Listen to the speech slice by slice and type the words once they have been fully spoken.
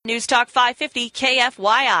News Talk 550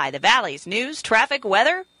 KFYI, the Valley's news, traffic,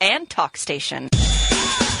 weather, and talk station.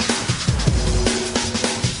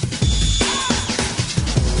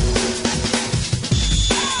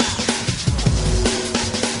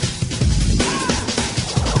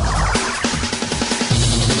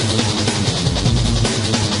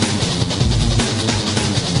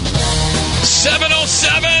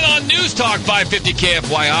 On News Talk 550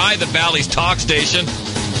 KFYI, the Valley's talk station.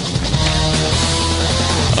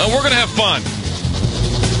 We're going to have fun.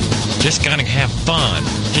 Just going to have fun.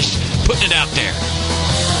 Just putting it out there.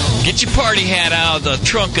 Get your party hat out of the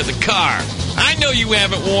trunk of the car. I know you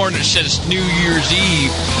haven't worn it since New Year's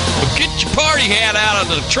Eve, but get your party hat out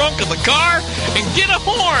of the trunk of the car and get a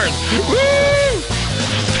horn. Woo!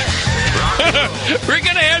 We're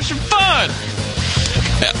going to have some fun.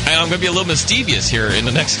 I'm going to be a little mischievous here in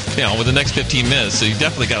the next, with the next 15 minutes, so you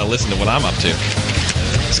definitely got to listen to what I'm up to.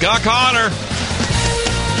 Scott Connor.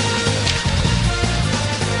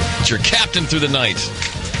 It's your captain through the night.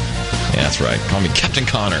 Yeah, that's right. Call me Captain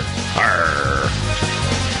Connor. Arr.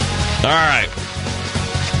 All right.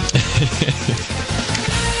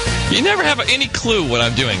 You never have any clue what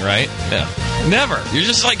I'm doing, right? Yeah. Never. You're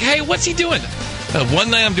just like, hey, what's he doing?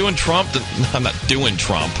 One night I'm doing Trump. I'm not doing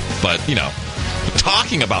Trump, but,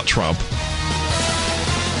 talking about Trump.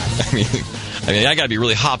 I mean, I got to be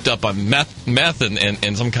really hopped up on meth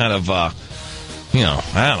and some kind of, I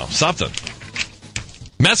don't know, something.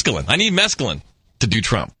 Mescaline. I need mescaline to do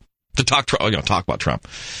Trump. To talk about Trump.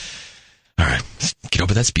 All right, let's get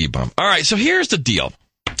over that speed bump. All right, so here's the deal.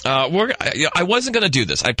 I wasn't going to do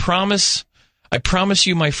this. I promise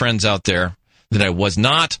you, my friends out there, that I was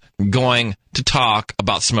not going to talk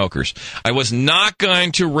about smokers. I was not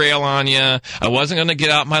going to rail on you. I wasn't going to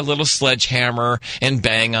get out my little sledgehammer and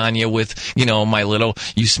bang on you with, my little,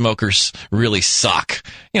 you smokers really suck.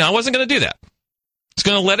 I wasn't going to do that. I was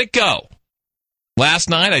going to let it go. Last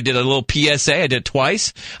night, I did a little PSA. I did it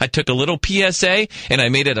twice. I took a little PSA, and I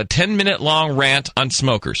made it a 10-minute long rant on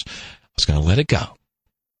smokers. I was going to let it go.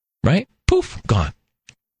 Right? Poof, gone.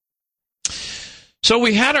 So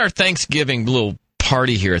we had our Thanksgiving little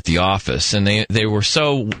party here at the office, and they were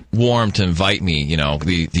so warm to invite me,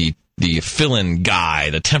 the fill-in guy,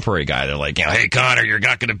 the temporary guy. They're like, hey, Connor, you're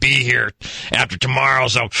not going to be here after tomorrow,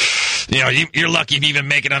 so, you're lucky if you even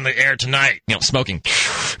make it on the air tonight, smoking.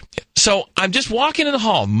 So I'm just walking in the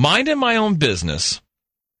hall, minding my own business,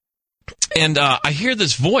 and I hear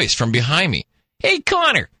this voice from behind me. Hey,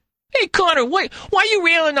 Connor, why are you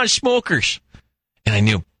railing on smokers? And I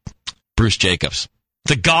knew Bruce Jacobs,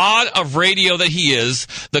 the god of radio that he is,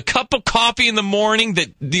 the cup of coffee in the morning,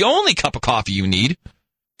 the only cup of coffee you need,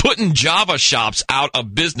 putting Java shops out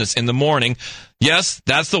of business in the morning. Yes,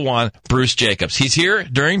 that's the one, Bruce Jacobs. He's here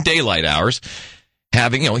during daylight hours,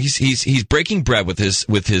 having, he's breaking bread with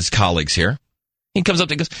his colleagues here. He comes up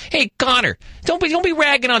and goes, hey, Connor, don't be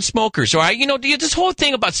ragging on smokers, all right? This whole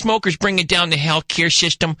thing about smokers bringing down the healthcare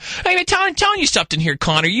system. I'm telling you something here,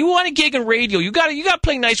 Connor. You want a gig in radio. You got to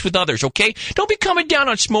play nice with others, okay? Don't be coming down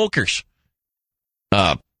on smokers.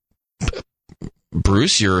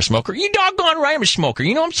 Bruce, you're a smoker? You doggone right I'm a smoker.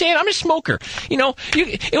 You know what I'm saying? I'm a smoker.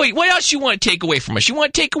 Wait, what else you want to take away from us? You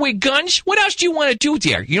want to take away guns? What else do you want to do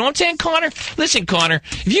there? You know what I'm saying, Connor? Listen, Connor,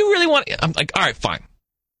 if you really want... I'm like, all right, fine.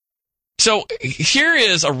 So here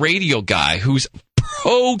is a radio guy who's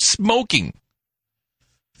pro-smoking.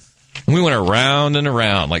 We went around and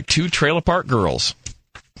around like two trailer park girls.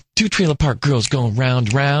 Two trailer park girls going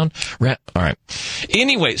round. All right.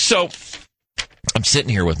 Anyway, so I'm sitting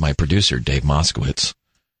here with my producer, Dave Moskowitz,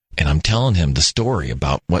 and I'm telling him the story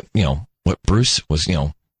about what Bruce was,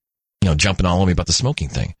 jumping all over me about the smoking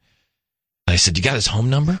thing. And I said, you got his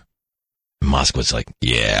home number? And Moskowitz like,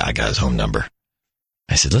 yeah, I got his home number.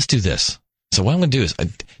 I said, let's do this. So what I'm going to do is,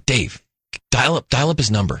 Dave, dial up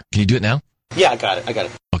his number. Can you do it now? Yeah, I got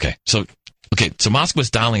it. Okay, so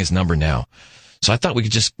Moskowitz dialing his number now. So I thought we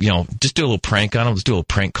could just do a little prank on him. Let's do a little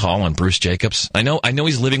prank call on Bruce Jacobs. I know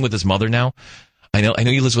he's living with his mother now. I know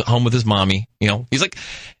he lives at home with his mommy. He's like,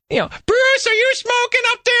 Bruce, are you smoking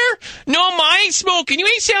up there? No, Ma, I ain't smoking. You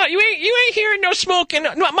ain't hearing no smoking.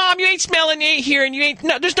 No, Mom, you ain't smelling, you ain't hearing,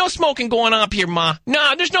 there's no smoking going on up here, Ma.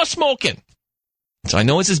 No, there's no smoking. So I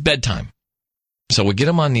know it's his bedtime. So we get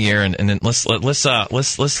him on the air, and then let's see if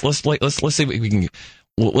we can.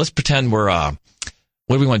 Let's pretend we're. What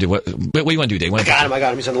do we want to do? What do you want to do, Dave? I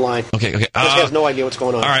got him. He's on the line. Okay. He has no idea what's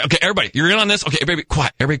going on. All right. Okay, everybody, you're in on this. Okay,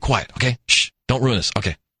 everybody, quiet. Okay, shh, don't ruin this.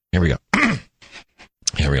 Okay, here we go.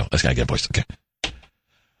 Here we go. Let's get a voice. Okay.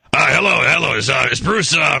 Hello. Is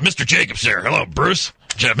Bruce, Mr. Jacobs there? Hello, Bruce.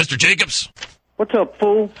 Mr. Jacobs. What's up,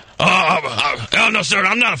 fool? Oh, no, sir.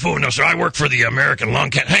 I'm not a fool. No, sir. I work for the American Lung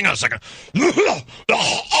Cancer. Hang on a second.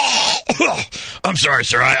 I'm sorry,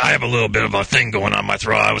 sir. I have a little bit of a thing going on my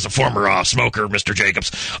throat. I was a former smoker, Mr. Jacobs.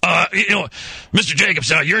 Mr. Jacobs,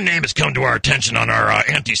 your name has come to our attention on our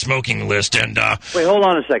anti-smoking list. And Wait, hold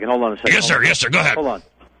on a second. Yes, sir. Yes, sir. Go ahead. Hold on.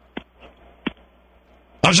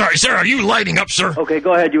 I'm sorry, sir. Are you lighting up, sir? Okay,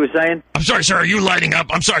 go ahead. You were saying? I'm sorry, sir. Are you lighting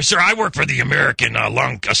up? I'm sorry, sir. I work for the American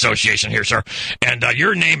Lung Association here, sir. And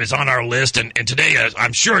your name is on our list. And today,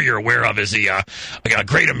 I'm sure you're aware of, is the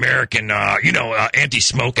Great American,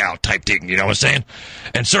 anti-smoke out type thing. You know what I'm saying?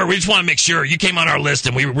 And, sir, we just want to make sure you came on our list,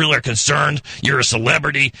 and we really are concerned. You're a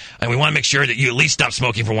celebrity, and we want to make sure that you at least stop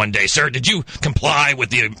smoking for one day. Sir, did you comply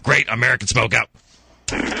with the Great American Smoke Out?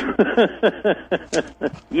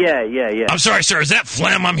 Yeah. I'm sorry, sir. Is that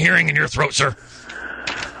phlegm I'm hearing in your throat, sir?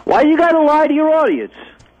 Why you gotta lie to your audience?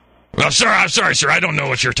 Well, sir, I'm sorry, sir. I don't know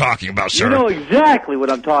what you're talking about, sir. You know exactly what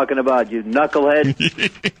I'm talking about, you knucklehead.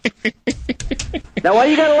 Now, why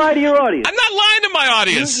you gotta lie to your audience? I'm not lying to my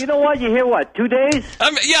audience. You know what? You hear what? 2 days?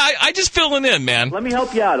 I just filling in, man. Let me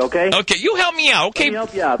help you out, okay? Okay, you help me out, okay? Let me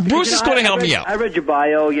help you out. Bruce is going to help me out. I read your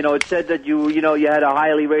bio. It said that you had a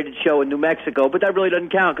highly rated show in New Mexico, but that really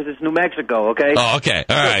doesn't count because it's New Mexico, okay? Oh, okay.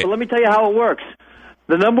 All right. So let me tell you how it works.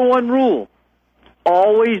 The number one rule,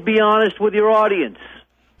 always be honest with your audience.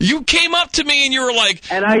 You came up to me and you were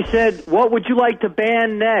like... And I said, what would you like to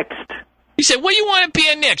ban next? You said, what do you want to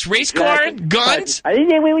ban next? Race car? Guns? I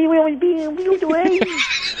said,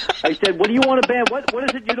 what do you want to ban? What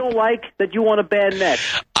is it you don't like that you want to ban next?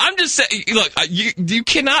 I'm just saying, look, you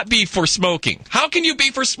cannot be for smoking. How can you be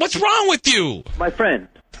for... What's wrong with you? My friend,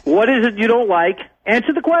 what is it you don't like?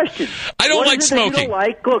 Answer the question. I don't like smoking. What is it that you don't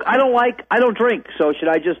like? Look, I don't drink, so should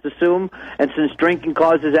I just assume, and since drinking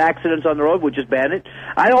causes accidents on the road, we'll just ban it?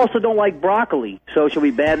 I also don't like broccoli, so should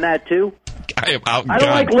we ban that too? I don't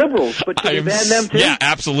like liberals, but should we ban them too? Yeah,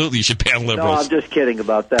 absolutely, you should ban liberals. No, I'm just kidding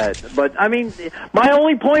about that. But, I mean, my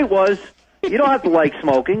only point was... You don't have to like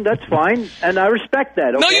smoking. That's fine, and I respect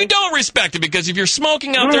that. Okay? No, you don't respect it, because if you're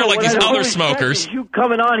smoking out there like these other smokers... You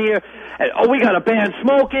coming on here, and, we got to ban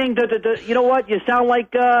smoking. You know what? You sound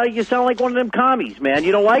like one of them commies, man.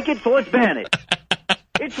 You don't like it, so let's ban it.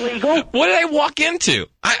 It's legal. What did I walk into?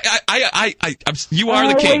 You are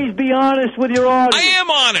the king. Always be honest with your audience. I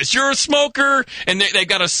am honest. You're a smoker, and they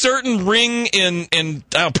got a certain ring in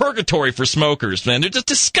purgatory for smokers, man. They're just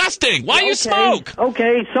disgusting. Why you smoke?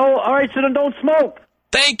 Okay, all right, so then don't smoke.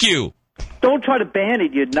 Thank you. Don't try to ban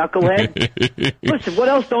it, you knucklehead. Listen, what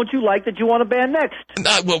else don't you like that you want to ban next? Be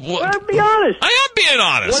honest. I am being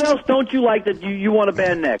honest. What else don't you like that you want to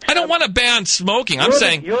ban next? I don't want to ban smoking. I'm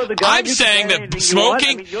saying that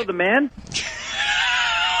smoking... You're the man.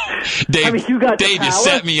 Dave, you got Dave, the you power.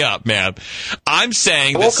 set me up, man. I'm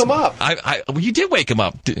saying I woke him up. You did wake him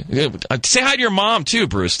up. Say hi to your mom, too,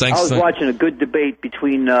 Bruce. Thanks. I was watching a good debate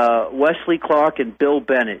between Wesley Clark and Bill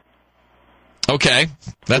Bennett. Okay.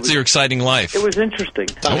 That's your exciting life. It was interesting.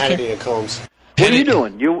 Don Hannity and Combs. What are you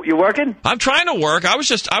doing? You working? I'm trying to work. I was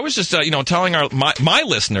just telling my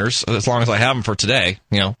listeners, as long as I have them for today,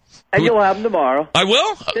 And you'll have them tomorrow. I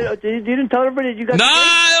will? You didn't tell everybody that you got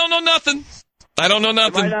I don't know nothing. I don't know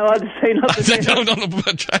nothing. Am I not allowed to say nothing?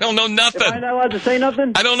 I don't know nothing. Am I not allowed to say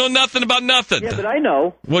nothing? I don't know nothing about nothing. Yeah, but I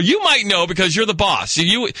know. Well, you might know because you're the boss.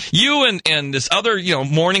 You and this other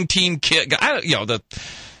morning team kid,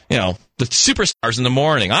 the superstars in the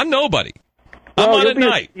morning. I'm nobody. I'm on at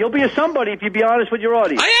night. You'll be a somebody if you be honest with your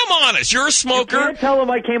audience. I am honest. You're a smoker. You can't tell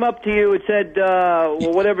them I came up to you and said,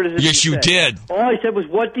 whatever it is. Yes, you did. All I said was,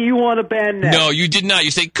 what do you want to ban next? No, you did not.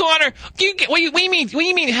 You say, Connor, what do you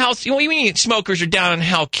mean health? What do you mean smokers are down on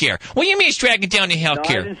health care? What do you mean it's dragging down the health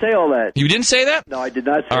care? I didn't say all that. You didn't say that? No, I did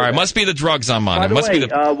not say that. All right, must be the drugs I'm on. By the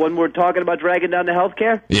way, when we're talking about dragging down the health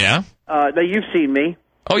care, yeah. Now you've seen me.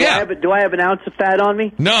 Oh, yeah. Do I have an ounce of fat on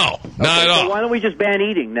me? No, not at all. So why don't we just ban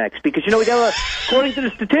eating next? Because we got according to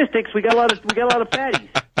the statistics, we got a lot of fatties.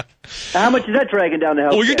 How much is that dragging down the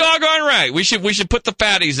health? Well, you're doggone right. We should put the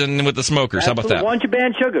fatties in with the smokers. Absolutely. How about that? Why don't you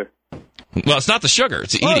ban sugar? Well, it's not the sugar;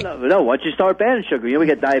 it's the eating. No. Why don't you start banning sugar? We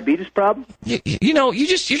got diabetes problem. You're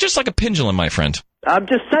just like a pendulum, my friend. I'm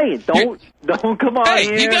just saying, don't come on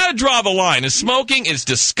here. Hey, you got to draw the line. Smoking is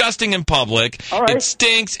disgusting in public. All right. It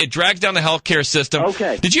stinks. It drags down the healthcare system.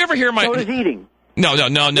 Okay. Did you ever hear my? So does eating. No. You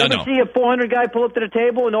ever see a 400 guy pull up to the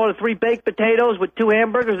table and order 3 baked potatoes with 2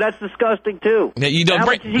 hamburgers? That's disgusting too. Now, you don't How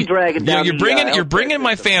much is he dragging down? You're bringing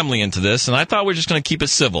my family into this, and I thought we were just going to keep it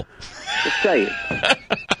civil. Just say it.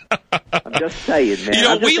 I'm just saying,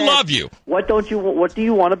 man. We love you. What do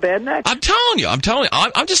you want to ban next? I'm telling you.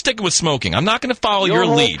 I'm just sticking with smoking. I'm not going to follow your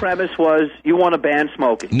lead. Your whole premise was you want to ban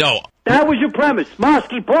smoking. No, That was your premise.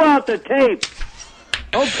 Mosky, pull out the tape.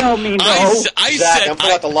 Don't tell me no. I Zach, I'm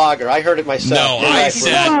pulling out the logger. I heard it myself. No, I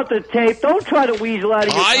said... Pull out the tape. Don't try to weasel out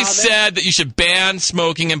of your comment. said that you should ban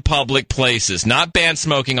smoking in public places, not ban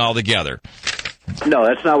smoking altogether. No,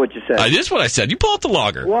 that's not what you said. That is what I said. You pull out the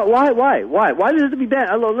logger. Why? Why does it have to be banned?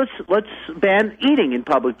 Let's ban eating in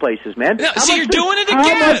public places, man. No, see, you're doing it How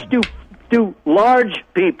again. much do large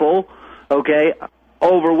people,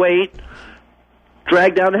 overweight,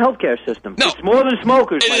 drag down the healthcare system? No. It's more than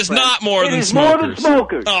smokers. It my is friend. not more It than is smokers. more than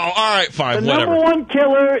smokers. Oh, all right, fine, The whatever. number one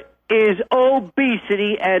killer is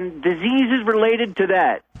obesity and diseases related to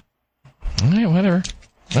that. All right, whatever.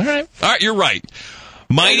 All right, you're right.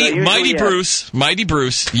 Mighty Bruce,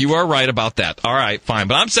 you are right about that. All right, fine.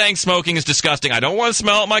 But I'm saying smoking is disgusting. I don't want to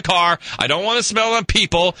smell it in my car. I don't want to smell it on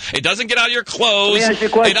people. It doesn't get out of your clothes. Let me ask you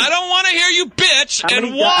a question. And I don't want to hear you bitch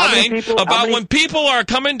and whine about when people are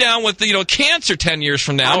coming down with cancer 10 years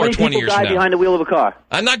from now or 20 years from How many people die now. behind the wheel of a car?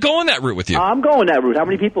 I'm not going that route with you. I'm going that route. How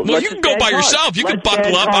many people? Well, you can go by yourself. You can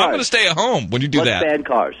buckle up. I'm going to stay at home when you do that. Let's ban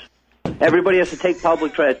cars. Everybody has to take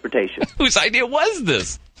public transportation. Whose idea was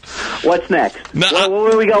this? What's next? No,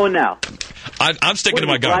 where are we going now? I'm sticking to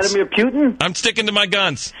my guns. Vladimir Putin? I'm sticking to my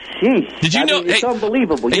guns. Jeez. Did you know? It's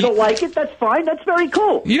unbelievable. You don't like it? That's fine. That's very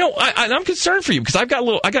cool. You know, I'm concerned for you because I got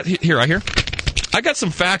some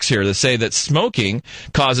facts here that say that smoking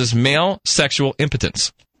causes male sexual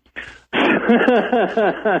impotence.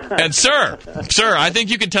 And sir, I think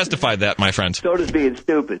you can testify that, my friend. So does being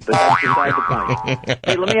stupid, but that's beside the point.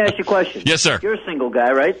 Hey, let me ask you a question. Yes, sir. You're a single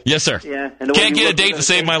guy, right? Yes, sir. Yeah. And the way Can't you get a look, date you're to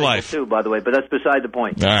save my life. too, by the way, but that's beside the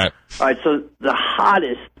point. All right. All right. So the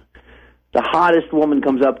hottest woman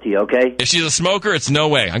comes up to you, okay? If she's a smoker, it's no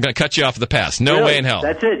way. I'm going to cut you off at the pass. No Really? way in hell.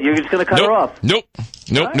 That's it. You're just going to cut her off. Nope.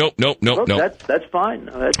 Look, Nope. That's fine.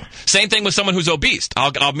 Same thing with someone who's obese.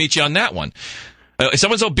 I'll meet you on that one. If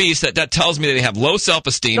someone's obese, that tells me that they have low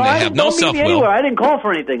self-esteem. They have no self-will. I didn't call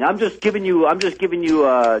for anything. I'm just giving you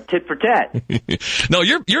tit for tat. No,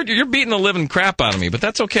 you're beating the living crap out of me, but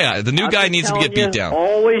that's okay. The new guy needs to get beat down.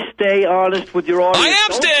 Always stay honest with your audience. I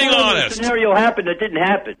am staying honest. The scenario happened that didn't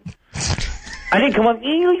happen. I didn't come up.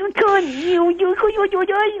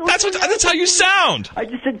 That's how you sound. I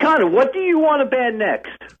just said, Connor, what do you want to ban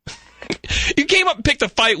next? You came up and picked a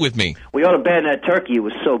fight with me. We ought to ban that turkey. It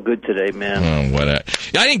was so good today, man. Oh, what? I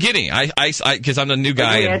didn't get any. Because I'm the new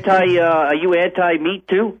guy. Are you anti-meat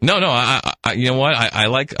too? No. I you know what? I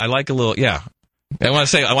like a little. Yeah. I want to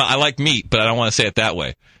say I like meat, but I don't want to say it that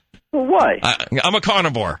way. Well, why? I'm a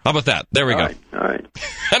carnivore. How about that? There we go. All right.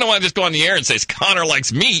 I don't want to just go on the air and say Connor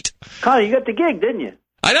likes meat. Connor, you got the gig, didn't you?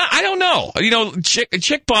 I don't know. You know,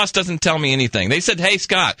 Chick Boss doesn't tell me anything. They said, "Hey,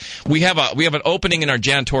 Scott, we have an opening in our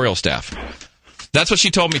janitorial staff." That's what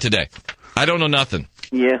she told me today. I don't know nothing.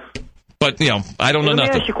 Yeah. But I don't know nothing. Let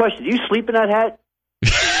me ask you a question. Do you sleep in that hat?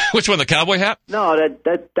 Which one, the cowboy hat? No,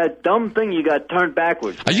 that dumb thing you got turned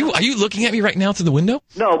backwards. Are you looking at me right now through the window?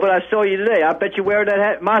 No, but I saw you today. I bet you wear that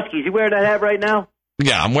hat. Moskies, you wear that hat right now?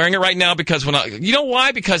 Yeah, I'm wearing it right now because you know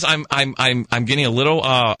why? Because I'm getting a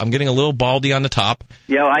little baldy on the top.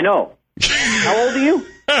 Yeah, I know. How old are you?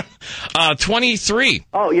 23.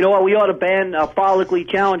 Oh, you know what? We ought to ban follically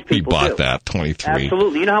challenged people. You bought that, 23.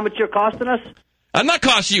 Absolutely. You know how much you're costing us? I'm not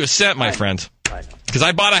costing you a cent, my friend. Because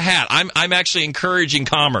I bought a hat. I'm actually encouraging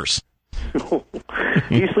commerce. Do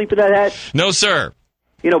you sleep in that hat? No, sir.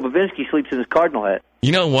 You know, Bavinsky sleeps in his cardinal hat.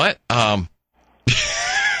 You know what?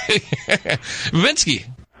 Bavinsky.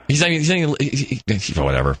 He's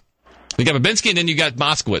whatever. You got Babinsky, and then you got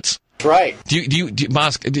Moskowitz. Right. Do you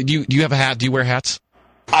have a hat? Do you wear hats?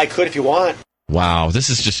 I could if you want. Wow, this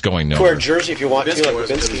is just going nowhere. Wear a jersey if you want to, like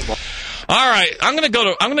Babinsky. All right, I'm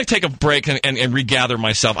gonna take a break and regather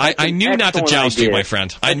myself. I knew not to joust you, my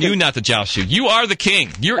friend. I knew not to joust you. You are the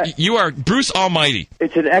king. You are Bruce Almighty.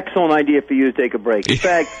 It's an excellent idea for you to take a break. In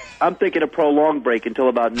fact, I'm thinking a prolonged break until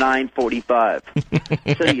about 9:45.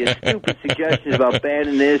 So your stupid suggestions about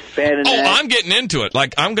banning this, banning that. Oh, I'm getting into it.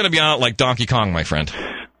 Like I'm gonna be on it like Donkey Kong, my friend.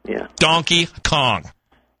 Yeah. Donkey Kong.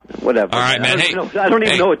 Whatever. All right, man. I don't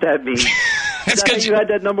even know what that means. That's because you had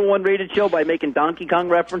that #1 rated show by making Donkey Kong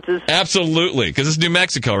references? Absolutely, because it's New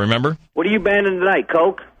Mexico, remember? What are you banning tonight,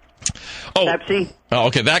 Coke? Oh. Pepsi? Oh,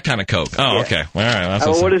 okay, that kind of Coke. Oh, yeah. Okay. All right.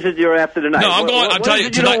 What is it you're after tonight? No, I'm going. I'll tell you.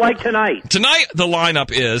 What is it you don't like tonight? Tonight, the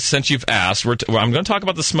lineup is, since you've asked, I'm going to talk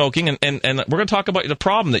about the smoking, and we're going to talk about the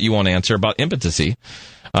problem that you won't answer about impotency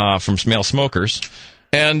from male smokers.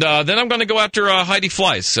 And then I'm going to go after Heidi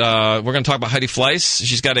Fleiss. We're going to talk about Heidi Fleiss.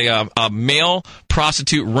 She's got a male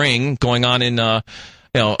prostitute ring going on in a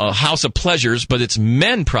house of pleasures, but it's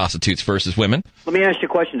men prostitutes versus women. Let me ask you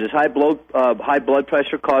a question. Does high blood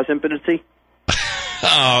pressure cause impotency?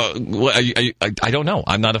 I don't know.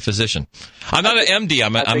 I'm not a physician. I'm not an MD.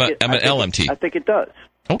 I'm an LMT. I think it does.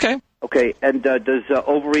 Okay. Okay, and does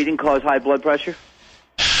overeating cause high blood pressure?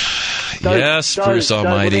 Yes, Bruce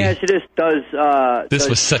Almighty. Let me ask you this. This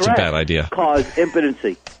was such a bad idea. Cause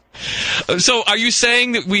impotency? So are you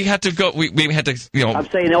saying that we had to go, we had to, I'm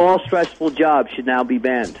saying all stressful jobs should now be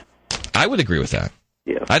banned. I would agree with that.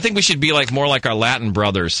 Yeah. I think we should be more like our Latin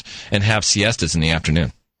brothers and have siestas in the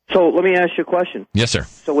afternoon. So let me ask you a question. Yes, sir.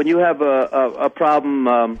 So when you have a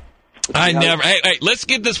problem... Hey, let's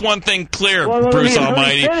get this one thing clear, Bruce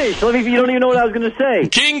Almighty. Let me finish. You don't even know what I was going to say.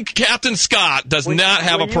 King Captain Scott does not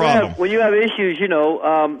have a problem. When you have issues,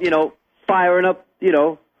 firing up,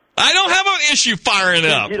 I don't have an issue firing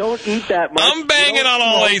up. You don't eat that much. I'm banging on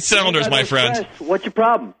all 8 cylinders, my friend. What's your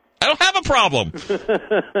problem? I don't have a problem.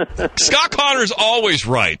 Scott Connor's always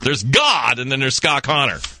right. There's God, and then there's Scott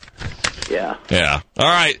Connor. Yeah. Yeah. All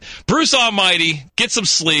right. Bruce Almighty, get some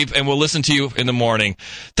sleep, and we'll listen to you in the morning.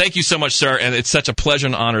 Thank you so much, sir, and it's such a pleasure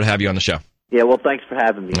and honor to have you on the show. Yeah, well, thanks for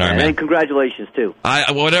having me. All right, man. And congratulations, too. I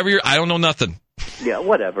don't know nothing. Yeah,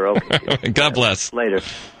 whatever. Okay. God bless. Later.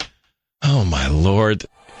 Oh, my Lord.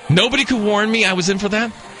 Nobody could warn me I was in for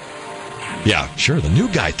that? Yeah, sure. The new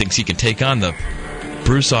guy thinks he can take on the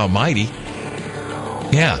Bruce Almighty.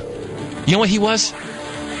 Yeah. You know what he was?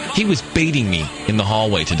 He was baiting me in the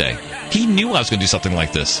hallway today. He knew I was going to do something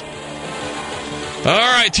like this. All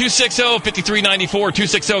right, 260-5394,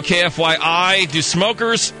 260-KFYI. Do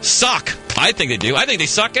smokers suck? I think they do. I think they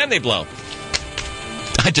suck and they blow.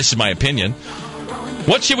 Just my opinion.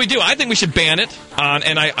 What should we do? I think we should ban it.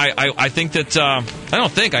 And I think that,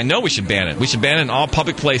 I know we should ban it. We should ban it in all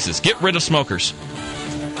public places. Get rid of smokers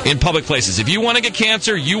in public places. If you want to get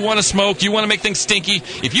cancer, you want to smoke, you want to make things stinky,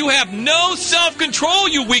 if you have no self-control,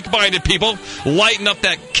 you weak-minded people, lighten up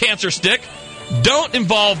that cancer stick. Don't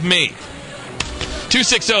involve me.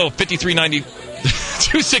 260-5390.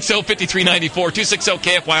 260-5394,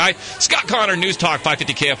 260-KFYI. Scott Connor, News Talk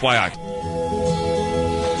 550 KFYI.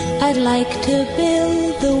 I'd like to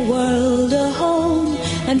build the world a home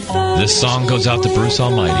and this song goes out to Bruce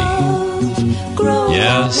Almighty.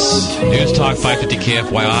 Yes, News Talk 550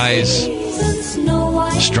 KFYI's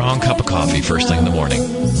strong cup of coffee first thing in the morning.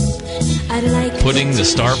 Putting the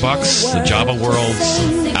Starbucks, the Java worlds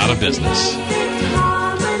out of business.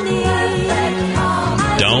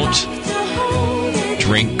 Don't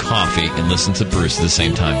drink coffee and listen to Bruce at the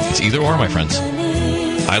same time. It's either or, my friends.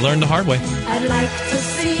 I learned the hard way. I'd like to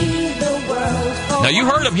see the world. Now, you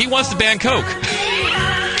heard him. He wants to ban Coke.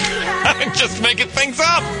 I'm just making things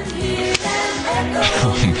up.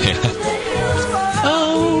 Oh, man.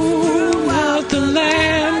 Oh, out the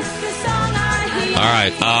land. All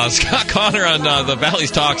right. Scott Connor on the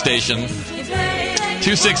Valley's Talk Station.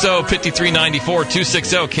 260-5394,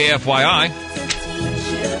 260-KFYI.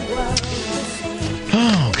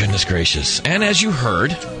 Oh, goodness gracious. And as you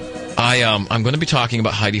heard, I'm going to be talking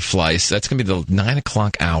about Heidi Fleiss. That's going to be the 9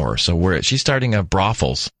 o'clock hour. So she's starting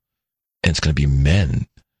brothels, and it's going to be men.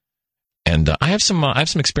 And I have some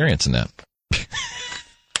experience in that.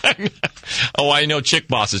 Oh, I know Chick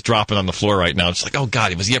Boss is dropping on the floor right now. It's like, oh,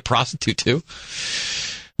 God, was he a prostitute, too?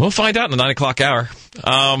 We'll find out in the 9 o'clock hour.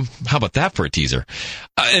 How about that for a teaser?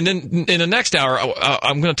 And then in the next hour,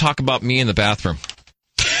 I'm going to talk about me in the bathroom.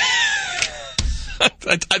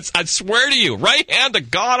 I swear to you, right hand to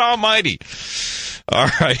God Almighty. All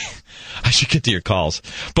right. I should get to your calls.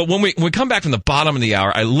 But when we come back from the bottom of the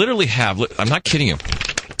hour, I literally have, I'm not kidding you,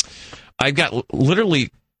 I've got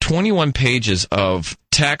literally 21 pages of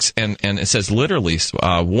text, and it says literally,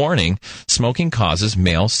 warning, smoking causes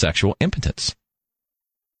male sexual impotence.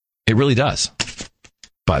 It really does.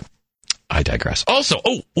 But I digress. Also,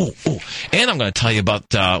 and I'm going to tell you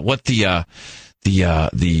about what the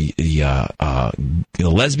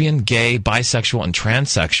lesbian, gay, bisexual, and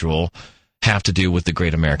transsexual have to do with the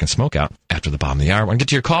Great American Smokeout after the bottom of the hour. We're going to get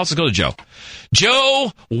to your calls. Let's go to Joe.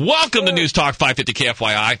 Joe, welcome to News Talk 550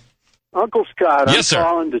 KFYI. Uncle Scott, yes, I'm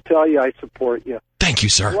calling to tell you I support you. Thank you,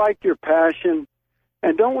 sir. I like your passion.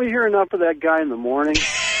 And don't we hear enough of that guy in the morning?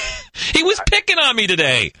 He was picking on me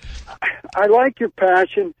today. I like your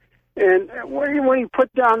passion. And when he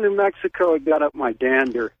put down New Mexico, it got up my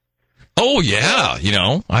dander. Oh, yeah.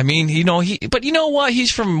 But you know what?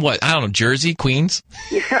 He's from, Jersey, Queens?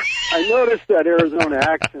 Yeah, I noticed that Arizona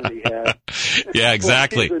accent he had. Yeah,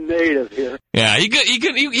 exactly. He's a native here. Yeah, he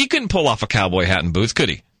couldn't pull off a cowboy hat and boots, could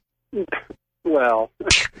he? Well. He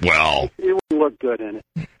wouldn't look good in it.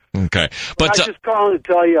 Okay. But I'm just calling to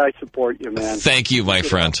tell you I support you, man. Thank you, my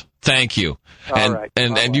friend. Thank you.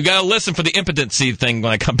 And you got to listen for the impotency thing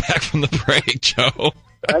when I come back from the break, Joe.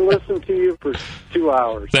 I listened to you for 2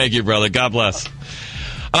 hours. Thank you, brother. God bless.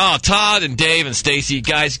 Oh, Todd and Dave and Stacy,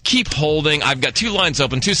 guys, keep holding. I've got 2 lines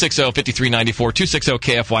open, 260-5394,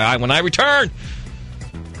 260-KFYI. When I return,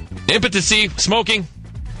 impotency, smoking,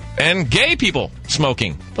 and gay people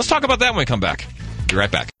smoking. Let's talk about that when we come back. Be right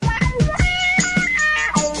back.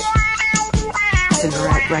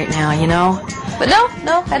 Cigarette right now, you know? But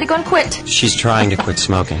no, had to go and quit. She's trying to quit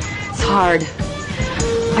smoking. It's hard.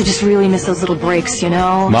 I just really miss those little breaks, you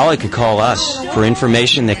know? Molly could call us for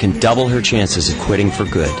information that can double her chances of quitting for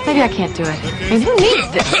good. Maybe I can't do it. I mean, who needs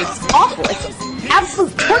this? It's awful. It's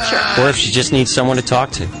absolute torture. Or if she just needs someone to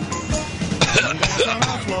talk to.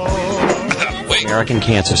 Wait. American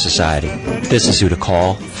Cancer Society. This is who to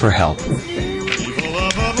call for help.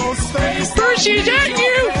 Brucey, is that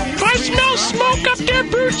you? I smell smoke up there,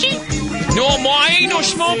 Brucey. No more. Ain't no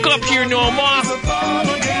smoke up here no more.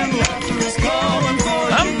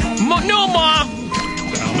 No more.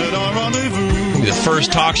 The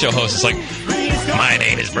first talk show host is like, my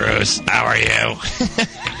name is Bruce. How are you?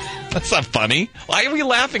 That's not funny. Why are we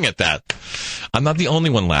laughing at that? I'm not the only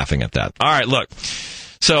one laughing at that. All right, look.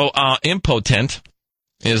 So, impotent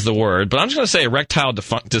is the word, but I'm just going to say erectile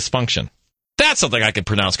dysfunction. That's something I can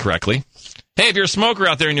pronounce correctly. Hey, if you're a smoker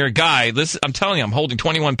out there and you're a guy, I'm telling you, I'm holding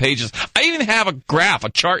 21 pages. I even have a graph, a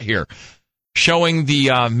chart here, showing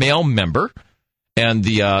the male member and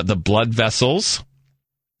the blood vessels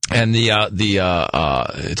and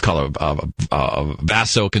it's called a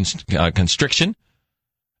vasoconstriction.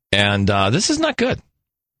 And this is not good.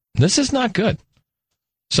 This is not good.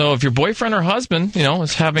 So if your boyfriend or husband,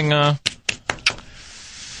 is having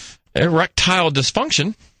erectile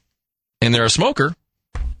dysfunction and they're a smoker,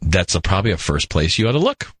 that's probably a first place you ought to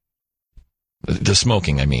look. The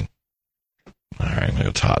smoking, I mean. All right, I'm going to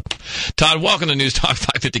go Todd. Todd, welcome to News Talk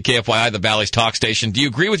 550 KFYI, the Valley's talk station. Do you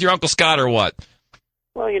agree with your Uncle Scott or what?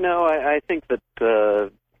 Well, I think that the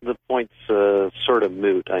point's sort of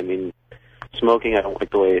moot. I mean, smoking, I don't like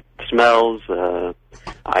the way it smells.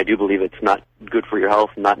 I do believe it's not good for your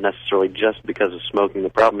health, not necessarily just because of smoking. The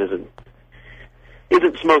problem isn't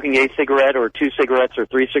smoking a cigarette or 2 cigarettes or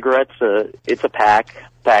 3 cigarettes. It's a pack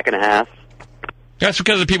and a half. That's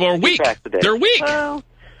because the people are weak. They're weak. Well,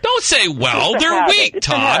 don't say, they're weak, it's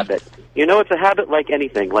Todd. A habit. It's a habit like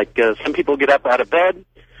anything. Like some people get up out of bed,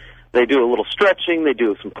 they do a little stretching, they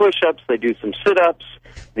do some push-ups, they do some sit-ups,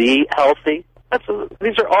 they eat healthy.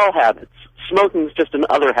 These are all habits. Smoking is just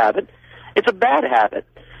another habit. It's a bad habit.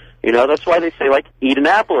 That's why they say, eat an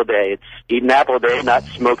apple a day. It's eat an apple a day, not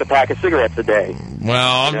smoke a pack of cigarettes a day.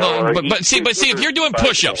 Well, but see, if you're doing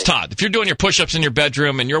push-ups, Todd, if you're doing your push-ups in your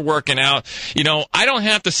bedroom and you're working out, I don't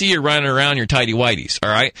have to see you running around your tighty-whities, all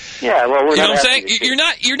right? Yeah, well, we're you know what I'm saying?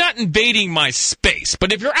 You're not invading my space.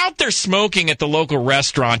 But if you're out there smoking at the local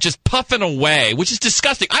restaurant, just puffing away, which is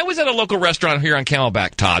disgusting. I was at a local restaurant here on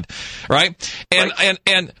Camelback, Todd, right?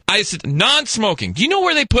 And I said, non-smoking. Do you know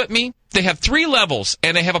where they put me? They have 3 levels,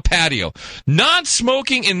 and they have a patio.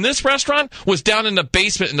 Non-smoking in this restaurant was down in the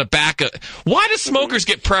basement in the back. Why do smokers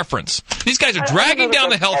get preference? These guys are dragging down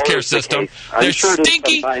the healthcare system. They're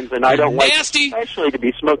stinky, and I don't nasty. Like, especially to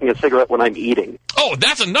be smoking a cigarette when I'm eating. Oh,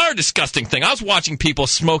 that's another disgusting thing. I was watching people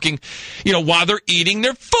smoking, while they're eating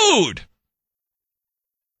their food.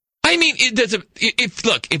 I mean, if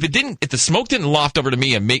the smoke didn't loft over to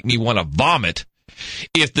me and make me want to vomit,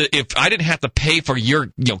 if I didn't have to pay for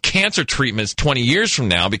your cancer treatments 20 years from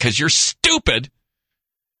now because you're stupid,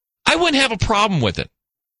 I wouldn't have a problem with it.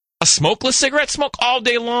 A smokeless cigarette, smoke all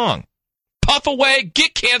day long. Puff away,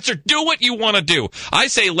 get cancer, do what you want to do. I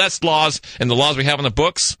say less laws, and the laws we have in the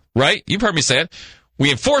books, right? You've heard me say it.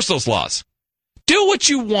 We enforce those laws. Do what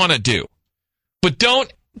you want to do, but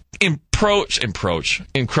don't encroach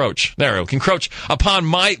upon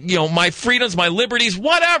my freedoms, my liberties,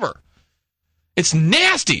 whatever. It's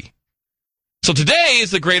nasty. So today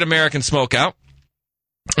is the Great American Smokeout.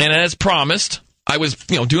 And as promised, I was,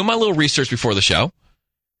 doing my little research before the show.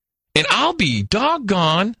 And I'll be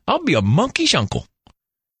a monkey's uncle.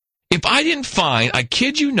 If I didn't find, I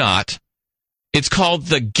kid you not, it's called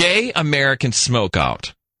the Gay American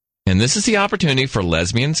Smokeout. And this is the opportunity for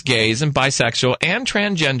lesbians, gays, and bisexual and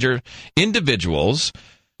transgender individuals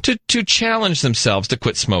to challenge themselves to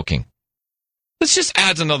quit smoking. This just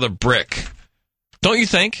adds another brick. Don't you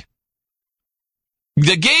think?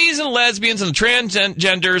 The gays and lesbians and the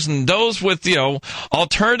transgenders and those with,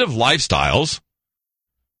 alternative lifestyles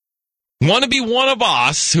want to be one of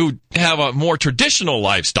us who have a more traditional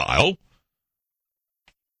lifestyle.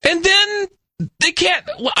 And then They can't.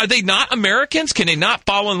 Are they not Americans? Can they not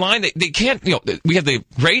fall in line? They can't. We have the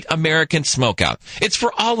Great American Smokeout. It's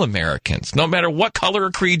for all Americans, no matter what color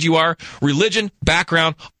or creed you are, religion,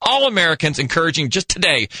 background. All Americans encouraging just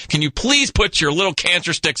today. Can you please put your little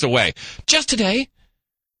cancer sticks away? Just today.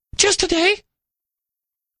 Just today.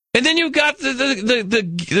 And then you've got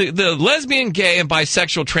the lesbian, gay, and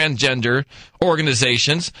bisexual transgender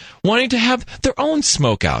organizations wanting to have their own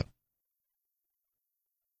smokeout.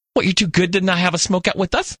 What, you're too good to not have a smokeout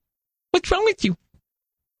with us? What's wrong with you?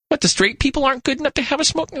 What, the straight people aren't good enough to have a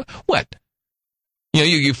smoke? What?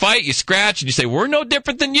 You fight, you scratch, and you say, we're no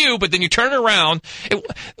different than you, but then you turn around.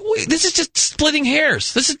 This is just splitting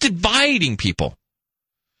hairs. This is dividing people.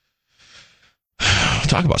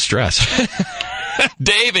 Talk about stress.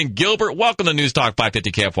 Dave and Gilbert, welcome to News Talk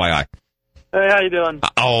 550 KFYI. Hey, how you doing?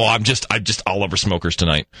 I'm just all over smokers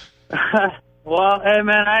tonight. Well, hey,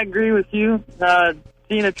 man, I agree with you.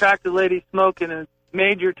 Seeing attractive ladies smoking is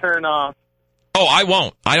major turn off. Oh, I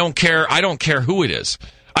won't. I don't care. I don't care who it is.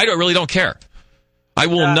 I really don't care. I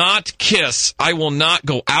will not kiss. I will not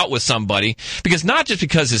go out with somebody because not just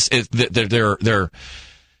because they're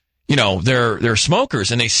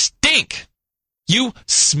smokers and they stink. You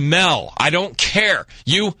smell. I don't care.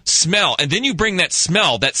 You smell. And then you bring that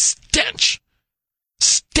smell, that stench,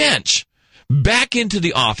 back into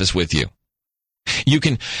the office with you. You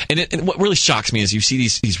can, and what really shocks me is you see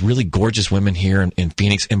these really gorgeous women here in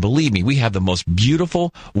Phoenix, and believe me, we have the most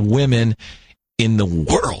beautiful women in the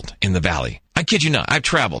world in the Valley. I kid you not. I've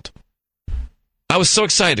traveled. I was so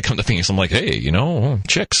excited to come to Phoenix. I'm like, hey,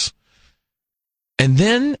 chicks. And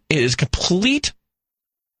then it is complete.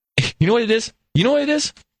 You know what it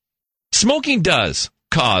is? Smoking does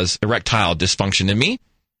cause erectile dysfunction in me.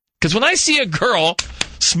 Because when I see a girl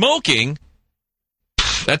smoking,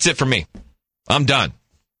 that's it for me. I'm done.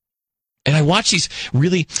 And I watch these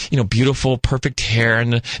really, beautiful, perfect hair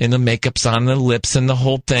and the makeup's on, the lips and the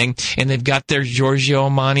whole thing. And they've got their Giorgio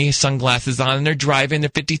Armani sunglasses on and they're driving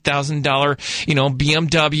their $50,000,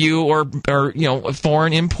 BMW or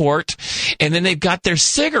foreign import. And then they've got their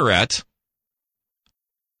cigarette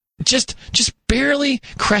just barely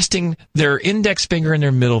cresting their index finger and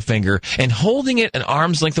their middle finger and holding it an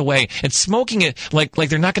arm's length away and smoking it like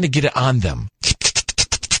they're not going to get it on them.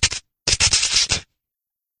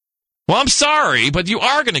 Well, I'm sorry, but you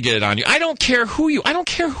are going to get it on you. I don't care who you are.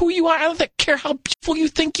 I don't care how beautiful you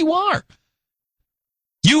think you are.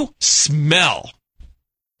 You smell.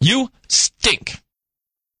 You stink.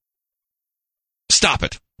 Stop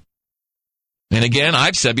it. And again,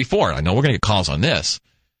 I've said before, I know we're going to get calls on this.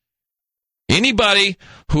 Anybody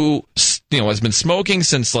who has been smoking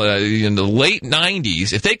since in the late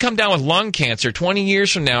 90s, if they come down with lung cancer 20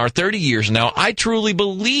 years from now or 30 years from now, I truly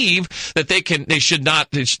believe that there should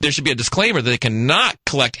be a disclaimer that they cannot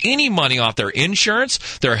collect any money off their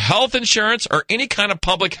insurance, their health insurance, or any kind of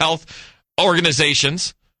public health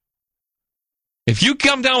organizations. If you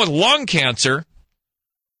come down with lung cancer,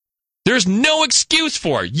 there's no excuse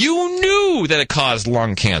for it. You knew that it caused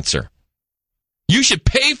lung cancer. You should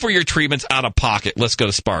pay for your treatments out of pocket. Let's go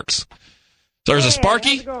to Sparks. So there's a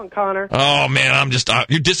Sparky? How's it going, Connor? Oh, man,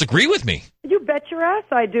 you disagree with me. You bet your ass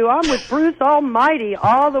I do. I'm with Bruce Almighty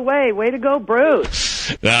all the way. Way to go,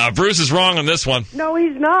 Bruce. Bruce is wrong on this one. No,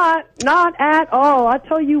 he's not. Not at all. I'll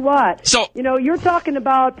tell you what. So, you're talking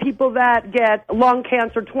about people that get lung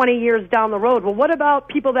cancer 20 years down the road. Well, what about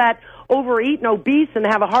people that overeat and obese and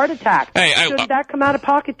have a heart attack? Shouldn't that come out of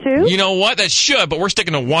pocket too? You know what? That should, but we're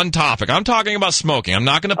sticking to one topic. I'm talking about smoking. I'm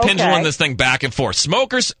not going to pendulum this thing back and forth.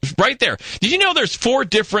 Smokers, right there. Did you know there's 4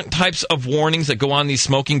 different types of warnings that go on these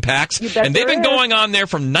smoking packs? And they've been going on there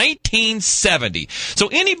from 1970. So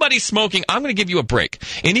anybody smoking, I'm going to give you a break.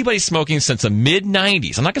 Anybody smoking since the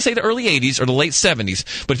mid-90s, I'm not going to say the early 80s or the late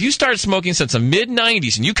 70s, but if you started smoking since the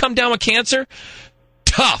mid-90s and you come down with cancer,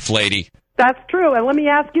 tough, lady. That's true. And let me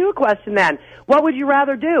ask you a question then. What would you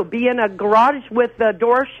rather do? Be in a garage with the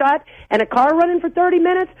door shut and a car running for 30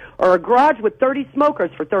 minutes, or a garage with 30 smokers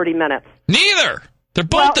for 30 minutes? Neither. They're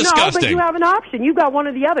both disgusting. No, but you have an option. You've got one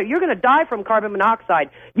or the other. You're going to die from carbon monoxide.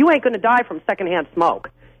 You ain't going to die from secondhand smoke,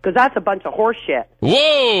 because that's a bunch of horse shit.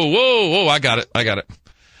 Whoa. I got it.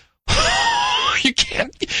 You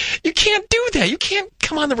can't do that. You can't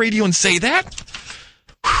come on the radio and say that.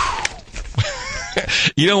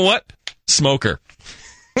 You know what? Smoker.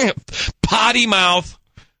 Potty mouth.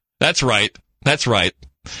 That's right.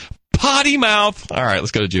 Potty mouth. All right,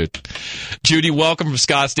 let's go to Jude. Judy, welcome from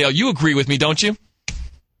Scottsdale. You agree with me, don't you?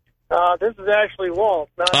 This is actually Walt.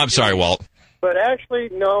 I'm sorry, Walt. But actually,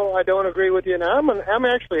 no, I don't agree with you. Now, I'm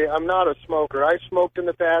not a smoker. I smoked in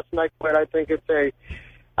the past and I quit. I think it's a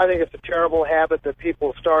terrible habit that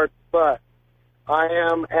people start. But I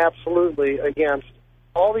am absolutely against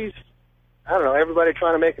all these, I don't know, everybody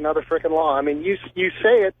trying to make another freaking law. I mean, you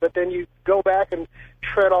say it, but then you go back and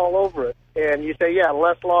tread all over it. And you say, yeah,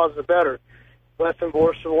 less laws the better. Less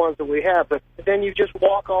enforce the ones that we have. But then you just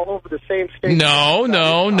walk all over the same state. No. You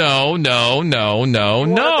want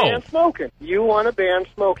to ban smoking. You want to ban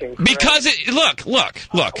smoking. Correct? Because look.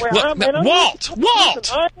 Walt.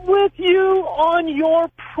 Listen, I'm with you on your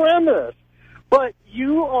premise. But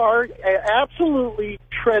you are absolutely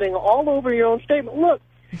treading all over your own statement. Look,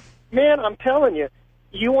 man, I'm telling you,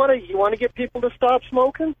 you want to get people to stop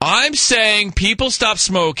smoking? I'm saying people stop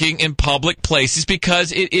smoking in public places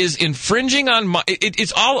because it is infringing on my.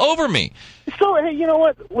 It's all over me. So, hey, you know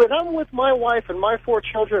what? When I'm with my wife and my 4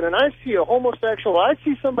 children, and I see a homosexual, I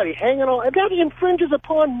see somebody hanging on, and that infringes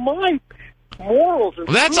upon my morals. And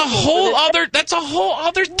that's a whole other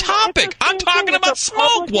topic. I'm talking about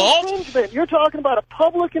smoke, Walt. You're talking about a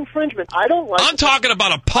public infringement. I don't like. I'm talking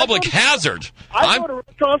about a public hazard. I go to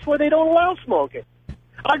restaurants where they don't allow smoking.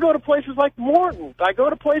 I go to places like Morton's. I go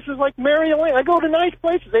to places like Mary Elaine. I go to nice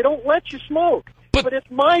places. They don't let you smoke. But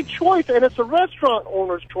it's my choice, and it's a restaurant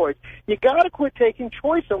owner's choice. You got to quit taking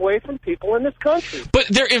choice away from people in this country. But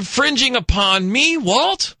they're infringing upon me,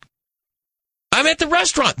 Walt. I'm at the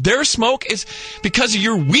restaurant. Their smoke is because of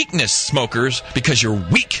your weakness, smokers, because you're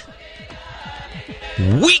weak.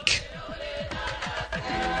 Weak.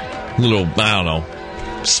 Little, I don't know,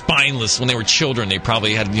 spineless. When they were children, they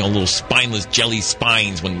probably had, little spineless jelly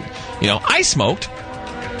spines when, I smoked.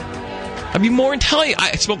 I'd be more intelligent.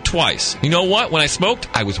 I smoked twice. You know what? When I smoked,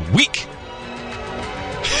 I was weak.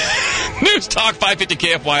 News Talk 550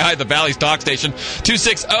 KFYI, the Valley's talk station,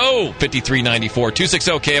 260-5394,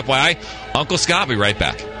 260-KFYI. Uncle Scott, be right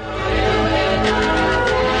back.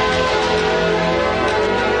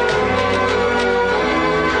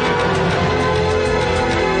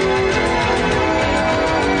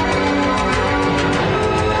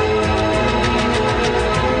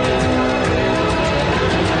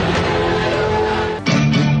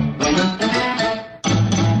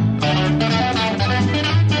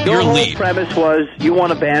 Your whole premise was you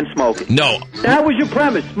want to ban smoking. No. That was your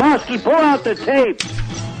premise. Mosky, pull out the tape.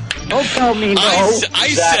 Don't tell me no. I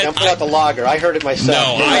said, I'm pulling out the logger. I heard it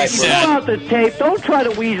myself. No, I said. Pull out the tape. Don't try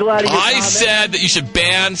to weasel out of your I comment. said that you should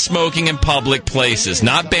ban smoking in public places,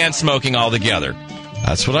 not ban smoking altogether.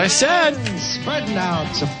 That's what I said. Spreading out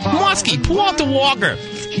Mosky, pull out the walker.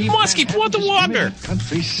 Mosky, pull out the walker.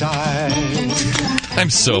 I'm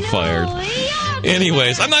so fired.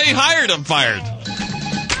 Anyways, I'm not even hired. I'm fired.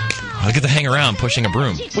 I get to hang around pushing a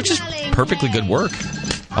broom, which is perfectly good work.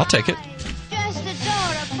 I'll take it.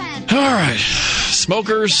 All right,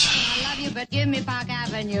 smokers.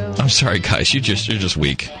 I'm sorry, guys. You're just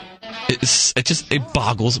weak. It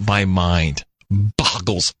boggles my mind.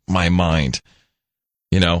 Boggles my mind.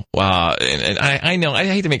 And I know I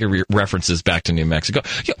hate to make references back to New Mexico.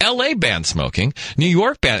 L.A. banned smoking. New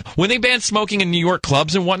York banned. When they banned smoking in New York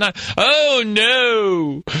clubs and whatnot, oh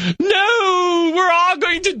no, we're all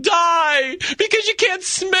going to die because you can't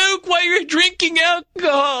smoke while you're drinking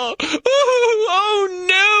alcohol. Oh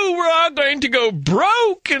no, we're all going to go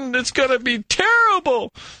broke and it's going to be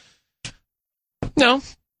terrible. No,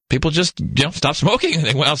 people just stopped smoking and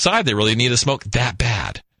they went outside. They really need to smoke that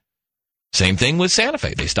bad. Same thing with Santa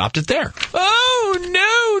Fe. They stopped it there. Oh,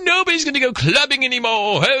 no, nobody's going to go clubbing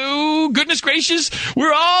anymore. Oh, goodness gracious,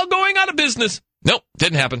 we're all going out of business. Nope,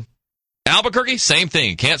 didn't happen. Albuquerque, same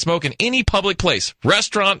thing. Can't smoke in any public place.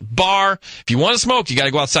 Restaurant, bar. If you want to smoke, you got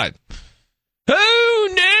to go outside. Oh,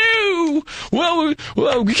 no. Well,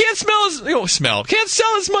 we can't can't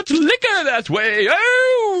sell as much liquor that way.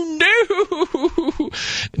 Oh, no.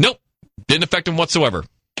 Nope, didn't affect them whatsoever.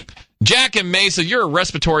 Jack and Mesa, you're a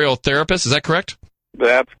respiratory therapist, is that correct?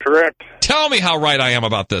 That's correct. Tell me how right I am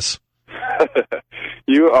about this.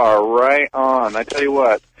 You are right on. I tell you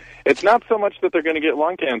what, it's not so much that they're going to get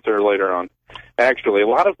lung cancer later on. Actually, a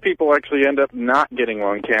lot of people actually end up not getting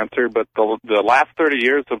lung cancer, but the last 30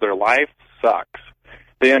 years of their life sucks.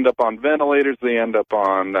 They end up on ventilators, they end up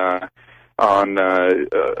on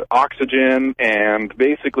oxygen, and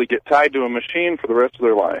basically get tied to a machine for the rest of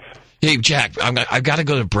their life. Hey, Jack, I've got to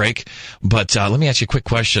go to break, but let me ask you a quick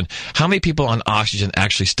question. How many people on oxygen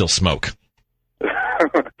actually still smoke?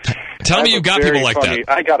 Tell me you got people like that.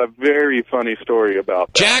 I got a very funny story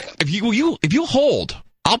about that. Jack, if you hold,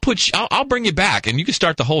 I'll bring you back, and you can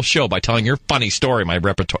start the whole show by telling your funny story, my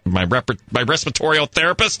respiratory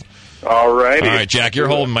therapist. All righty. All right, Jack, you're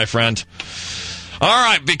holding, my friend. All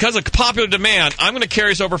right, because of popular demand, I'm going to carry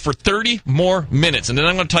us over for 30 more minutes, and then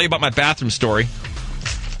I'm going to tell you about my bathroom story.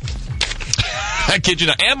 I kid you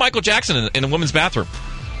not. And Michael Jackson in a woman's bathroom.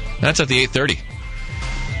 That's at the 8:30.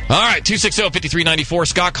 All right, 260-5394,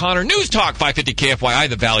 Scott Connor, News Talk 550 KFYI,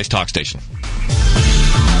 the Valley's talk station.